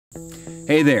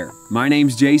Hey there, my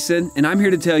name's Jason, and I'm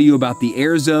here to tell you about the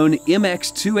Airzone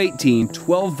MX-218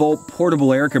 12-volt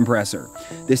portable air compressor.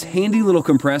 This handy little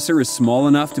compressor is small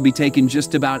enough to be taken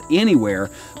just about anywhere,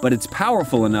 but it's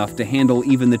powerful enough to handle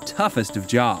even the toughest of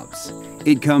jobs.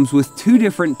 It comes with two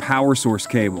different power source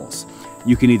cables.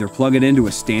 You can either plug it into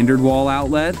a standard wall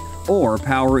outlet or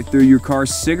power it through your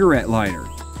car's cigarette lighter.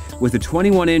 With a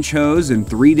 21-inch hose and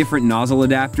 3 different nozzle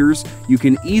adapters, you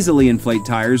can easily inflate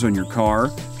tires on your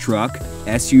car, truck,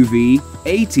 SUV,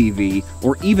 ATV,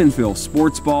 or even fill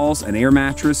sports balls, an air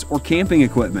mattress, or camping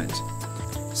equipment.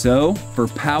 So, for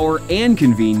power and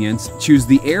convenience, choose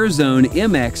the Airzone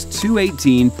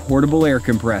MX-218 portable air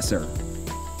compressor.